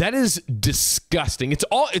wall? That is disgusting.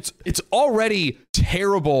 It's already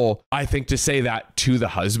terrible, I think, to say that to the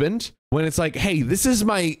husband when it's like, hey, this is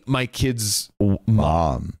my kid's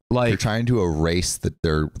mom. Like, they're trying to erase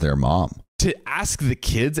their mom. To ask the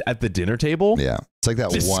kids at the dinner table. Yeah. It's like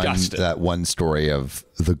that one story of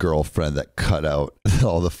the girlfriend that cut out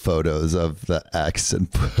all the photos of the ex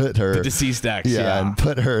and put her, the deceased ex. Yeah. And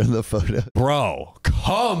put her in the photo. Bro,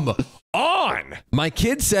 come on. My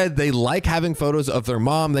kids said they like having photos of their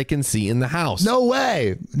mom they can see in the house. No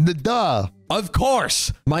way. Duh. Of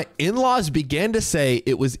course. My in-laws began to say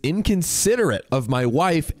it was inconsiderate of my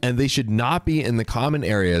wife and they should not be in the common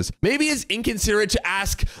areas. Maybe it's inconsiderate to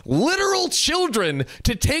ask literal children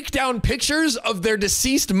to take down pictures of their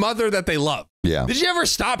deceased mother that they love. Yeah. Did you ever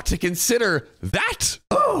stop to consider that?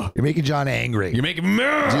 Oh, you're making John angry. You're making me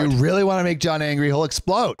mad. Do you really want to make John angry? He'll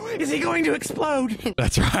explode. Is he going to explode?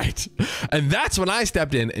 That's right. And that's when I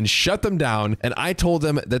stepped in and shut them down. And I told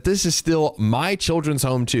them that this is still my children's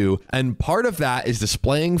home too. And part of that is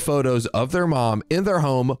displaying photos of their mom in their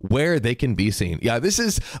home where they can be seen. Yeah,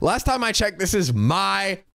 last time I checked, this is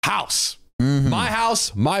my house. Mm-hmm. My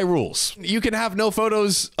house, my rules. You can have no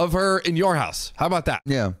photos of her in your house. How about that?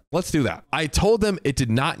 Yeah. Let's do that. I told them it did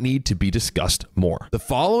not need to be discussed more. The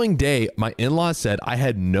following day, my in-laws said I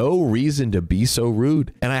had no reason to be so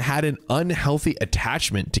rude, and I had an unhealthy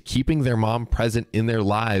attachment to keeping their mom present in their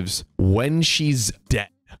lives when she's dead.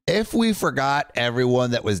 If we forgot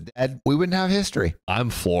everyone that was dead, we wouldn't have history. I'm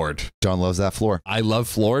floored. John loves that floor. I love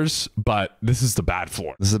floors, but this is the bad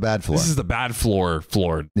floor. This is a bad floor. This is the bad floor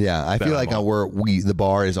floored. Yeah, I feel like the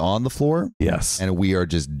bar is on the floor. Yes. And we are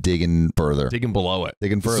just digging further. Digging below it.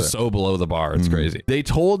 Digging further. This is so below the bar. It's crazy. They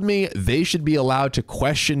told me they should be allowed to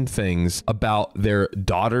question things about their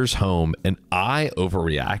daughter's home, and I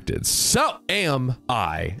overreacted. So am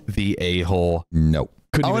I the a-hole? Nope.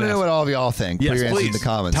 Couldn't I want to even know ask. what all of y'all think. Yes, Put your answers in the please.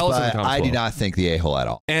 comments. Tell us in the But comments I do below. not think the a-hole at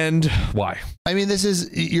all. And why? I mean,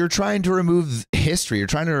 you're trying to remove history. You're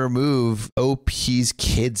trying to remove OP's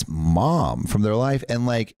kid's mom from their life. And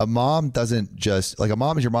like a mom doesn't just, like a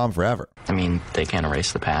mom is your mom forever. I mean, they can't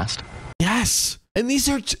erase the past. Yes. And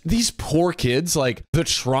these poor kids, like the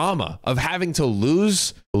trauma of having to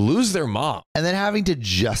lose their mom. And then having to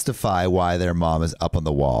justify why their mom is up on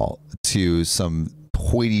the wall to some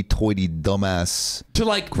hoity-toity dumbass To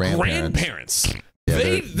like grandparents. grandparents.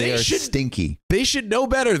 Yeah, they are should stinky. They should know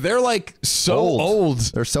better. They're like so old.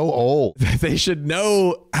 They're so old. They should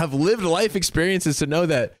have lived life experiences to know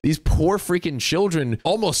that these poor freaking children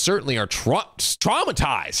almost certainly are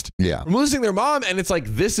traumatized. Yeah. From losing their mom. And it's like,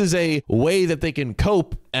 this is a way that they can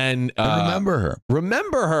cope and Remember her.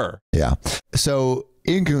 Remember her. Yeah. So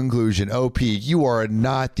in conclusion, OP, you are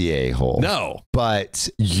not the a-hole. No. But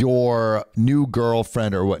your new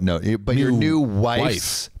girlfriend or what? No, but your new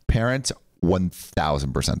wife's parents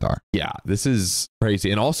 1000% are. Yeah, this is crazy.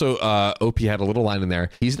 And also, OP had a little line in there.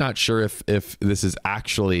 He's not sure if this is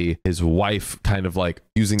actually his wife kind of like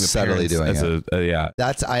using the Subtly parents doing as yeah.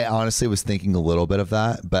 I honestly was thinking a little bit of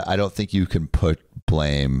that, but I don't think you can put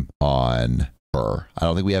blame on her. I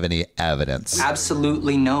don't think we have any evidence.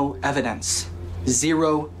 Absolutely no evidence.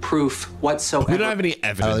 Zero proof whatsoever. We don't have any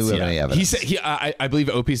evidence. I don't think we have any evidence. He said I believe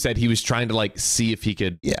OP said he was trying to like see if he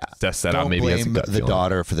could test that out. Maybe he has a blame gut the feeling.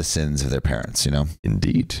 daughter for the sins of their parents, you know?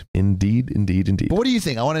 Indeed. But what do you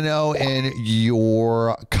think? I want to know in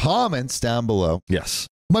your comments down below. Yes.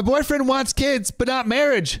 My boyfriend wants kids, but not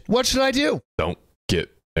marriage. What should I do? Don't get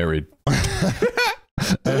married.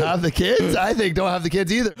 And have the kids? I think don't have the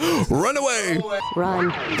kids either. Run away.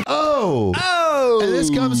 Run. Oh. And this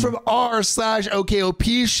comes from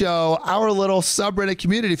r/OKOP show, our little subreddit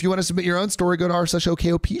community. If you want to submit your own story, go to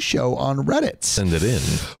r/OKOP show on Reddit. Send it in.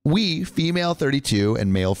 We, female 32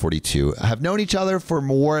 and male 42, have known each other for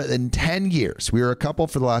more than 10 years. We were a couple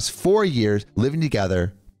for the last 4 years, living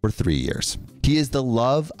together for 3 years. He is the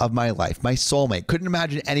love of my life, my soulmate. Couldn't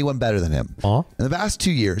imagine anyone better than him. In the past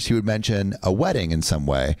 2 years, he would mention a wedding in some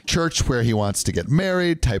way, church where he wants to get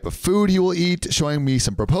married, type of food he will eat, showing me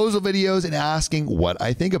some proposal videos and asking what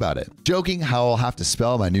I think about it. Joking how I'll have to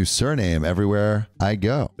spell my new surname everywhere I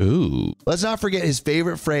go. Ooh. Let's not forget his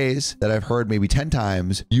favorite phrase that I've heard maybe 10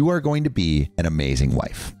 times. You are going to be an amazing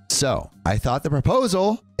wife. So I thought the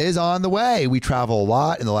proposal is on the way. We travel a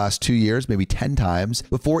lot in the last 2 years, maybe 10 times.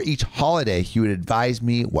 Before each holiday, he would advise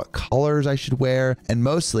me what colors I should wear and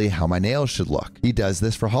mostly how my nails should look. He does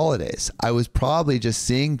this for holidays. I was probably just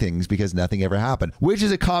seeing things because nothing ever happened, which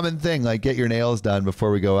is a common thing. Like get your nails done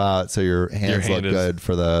before we go out so your hands look good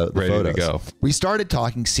for the ready photos. to go. We started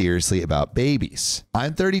talking seriously about babies.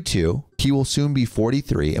 I'm 32. He will soon be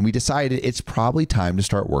 43, and we decided it's probably time to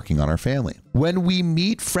start working on our family. When we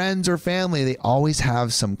meet friends or family, they always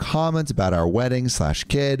have some comments about our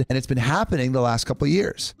wedding/kid, and it's been happening the last couple of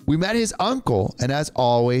years. We met his uncle, and as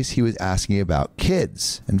always, he was asking about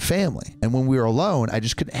kids and family. And when we were alone, I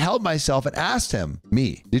just couldn't help myself and asked him,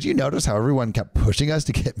 did you notice how everyone kept pushing us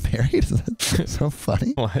to get married? That's so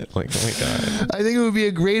funny. What? Like, oh my God. I think it would be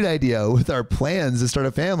a great idea with our plans to start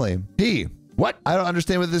a family. What? I don't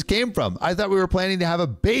understand where this came from. I thought we were planning to have a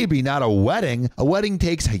baby, not a wedding. A wedding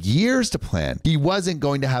takes years to plan. He wasn't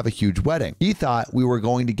going to have a huge wedding. He thought we were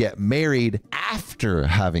going to get married after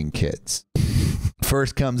having kids.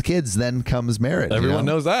 First comes kids, then comes marriage. Everyone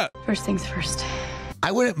knows that. First things first.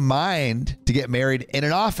 I wouldn't mind to get married in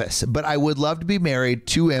an office, but I would love to be married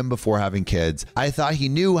to him before having kids. I thought he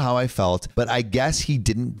knew how I felt, but I guess he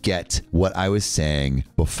didn't get what I was saying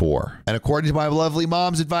before. And according to my lovely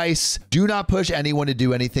mom's advice, do not push anyone to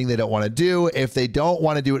do anything they don't want to do. If they don't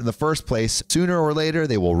want to do it in the first place, sooner or later,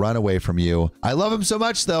 they will run away from you. I love him so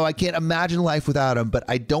much, though. I can't imagine life without him, but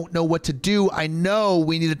I don't know what to do. I know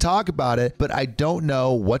we need to talk about it, but I don't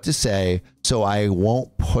know what to say. So I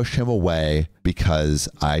won't push him away because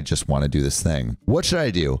I just want to do this thing. What should I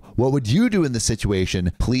do? What would you do in this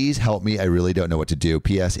situation? Please help me. I really don't know what to do.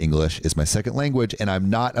 P.S. English is my second language and I'm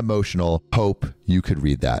not emotional. Hope you could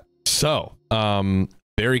read that. So,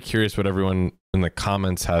 very curious what everyone in the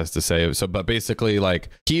comments has to say. So, but basically like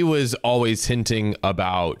he was always hinting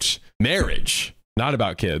about marriage, not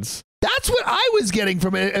about kids. That's what I was getting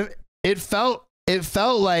from it. It felt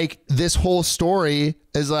like this whole story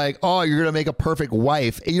is like, oh, you're going to make a perfect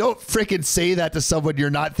wife. You don't freaking say that to someone you're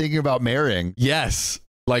not thinking about marrying. Yes.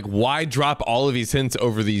 Like, why drop all of these hints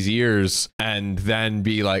over these years and then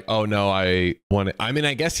be like, oh no, I want to. I mean,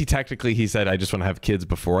 I guess he said, I just want to have kids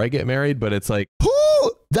before I get married, but it's like,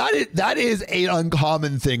 that is an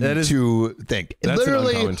uncommon thing to think. That's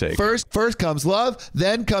literally, an uncommon take. First comes love,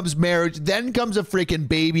 then comes marriage, then comes a freaking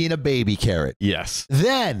baby in a baby carriage. Yes.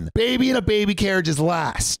 Then baby in a baby carriage is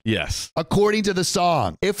last. Yes. According to the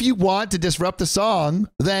song. If you want to disrupt the song,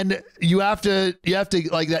 then you have to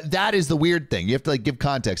like that. That is the weird thing. You have to like give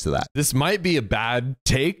context to that. This might be a bad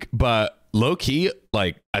take, but low key,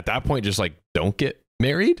 like at that point, just like don't get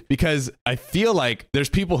married, because I feel like there's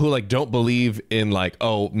people who like don't believe in like,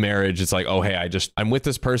 oh, marriage. It's like, oh, hey, I'm with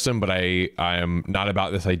this person, but I am not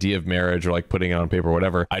about this idea of marriage or like putting it on paper or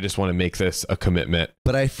whatever. I just want to make this a commitment.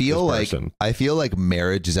 But I feel like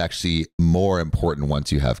marriage is actually more important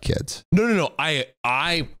once you have kids. No.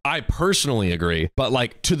 I personally agree, but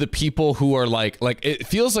like to the people who are like it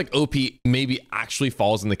feels like OP maybe actually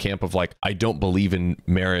falls in the camp of like, I don't believe in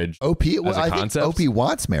marriage. I think OP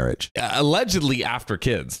wants marriage. Allegedly after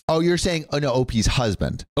kids. Oh, you're saying, oh no, OP's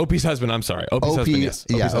husband. OP's husband, I'm sorry. OP's husband,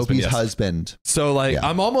 yes. OP's husband. So like,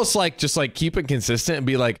 I'm almost like, just like keep it consistent and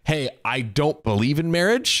be like, hey, I don't believe in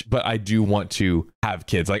marriage, but I do want to have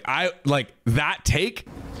kids. Like I like that take.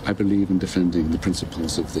 I believe in defending the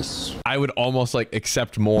principles of this. I would almost like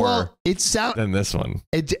accept more than this one.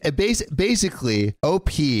 Basically, OP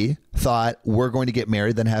thought we're going to get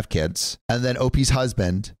married, then have kids. And then OP's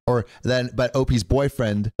husband, but OP's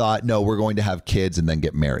boyfriend thought, no, we're going to have kids and then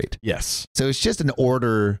get married. Yes. So it's just an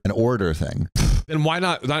order thing. Then why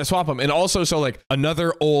not swap them? And also, so like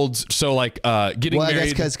another getting married.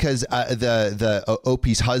 I guess because the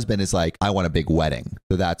OP's husband is like, I want a big wedding.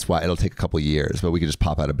 So that's why it'll take a couple of years, but we could just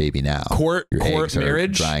pop out a baby now. Court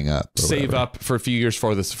marriage, drying up. Save up for a few years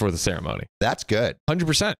for the ceremony. That's good.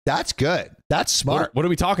 100%. That's good. That's smart. What are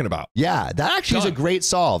we talking about? Yeah, that actually is a great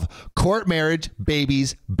solve. Court marriage,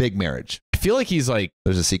 babies, big marriage. I feel like he's like,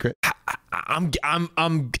 there's a secret.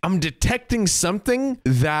 I'm detecting something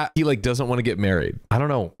that he like doesn't want to get married. I don't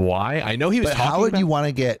know why. I know he was. But how would you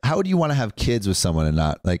want to have kids with someone and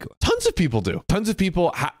not like? Tons of people do. Tons of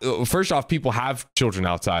people. First off, people have children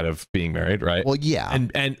outside of being married, right? Well, yeah.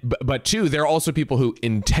 But two, there are also people who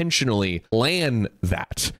intentionally plan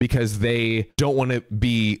that because they don't want to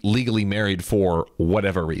be legally married for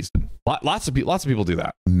whatever reason. Lots of people do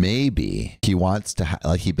that. Maybe he wants to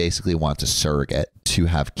he basically wants a surrogate to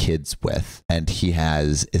have kids with, and he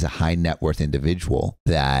is a high net worth individual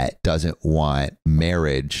that doesn't want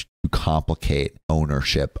marriage to complicate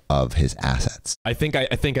ownership of his assets. I think I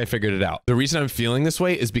figured it out. The reason I'm feeling this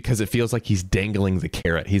way is because it feels like he's dangling the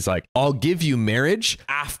carrot. He's like, I'll give you marriage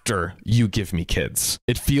after you give me kids.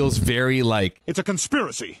 It feels very like it's a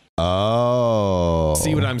conspiracy. Oh,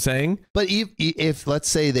 see what I'm saying? But if let's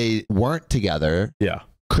say they weren't together, yeah.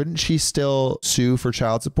 Couldn't she still sue for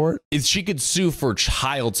child support? She could sue for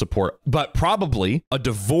child support, but probably a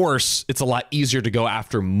divorce, it's a lot easier to go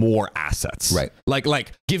after more assets. Right.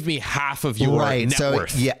 Like give me half of your net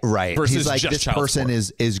worth. Yeah, right. Versus he's like, just this child person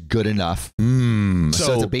support. is good enough.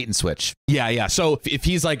 So it's a bait and switch. Yeah. So if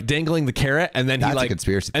he's like dangling the carrot and then that's he like a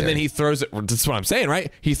conspiracy theory. And then he throws it. That's what I'm saying, right?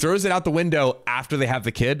 He throws it out the window after they have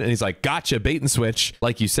the kid, and he's like, "Gotcha, bait and switch,"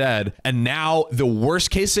 like you said. And now the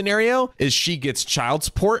worst case scenario is she gets child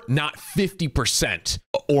support, not 50%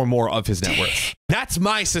 or more of his net worth. That's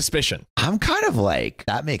my suspicion. I'm kind of like,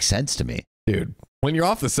 that makes sense to me, dude. When you're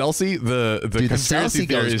off the Celsi, the conspiracy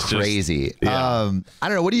theory is crazy. Yeah. I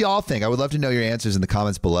don't know. What do y'all think? I would love to know your answers in the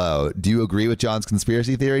comments below. Do you agree with John's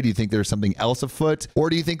conspiracy theory? Do you think there's something else afoot?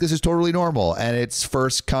 Or do you think this is totally normal and it's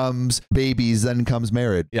first comes babies, then comes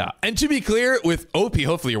marriage? Yeah. And to be clear, with OP,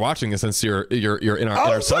 hopefully you're watching this since you're in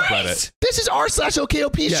our subreddit. This is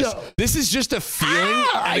r/OKOP show. This is just a feeling.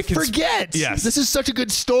 I forget. Yes. This is such a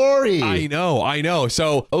good story. I know.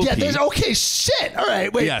 So OP. Yeah, there's okay shit. All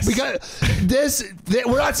right, wait. Yes. We got this.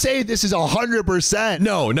 We're not saying this is 100%.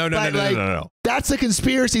 No. That's a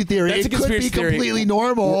conspiracy theory. That's it could be completely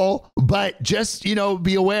normal, but just,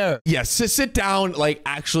 be aware. Yes. So sit down, like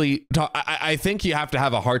actually talk. I think you have to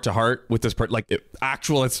have a heart to heart with this person. Like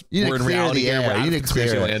we're in reality here. You need to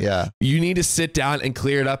clear it. Yeah. You need to sit down and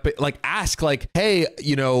clear it up. Like ask like, hey,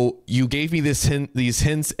 you gave me these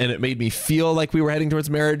hints and it made me feel like we were heading towards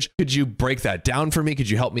marriage. Could you break that down for me? Could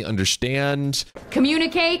you help me understand?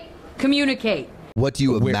 Communicate. what do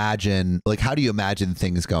you imagine? Like, how do you imagine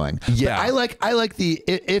things going? Yeah. But I like the,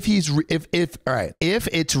 if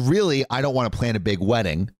it's really, I don't want to plan a big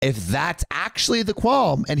wedding. If that's actually the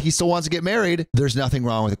qualm and he still wants to get married, there's nothing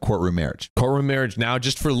wrong with a courtroom marriage. Courtroom marriage now,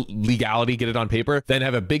 just for legality, get it on paper, then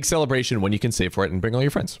have a big celebration when you can save for it and bring all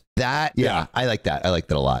your friends. Yeah, I like that. I like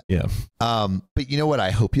that a lot. Yeah. But you know what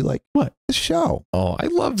I hope you like? What? The show. Oh, I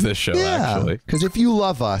love this show, actually. Because if you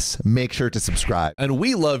love us, make sure to subscribe. And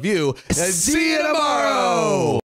we love you. See you tomorrow.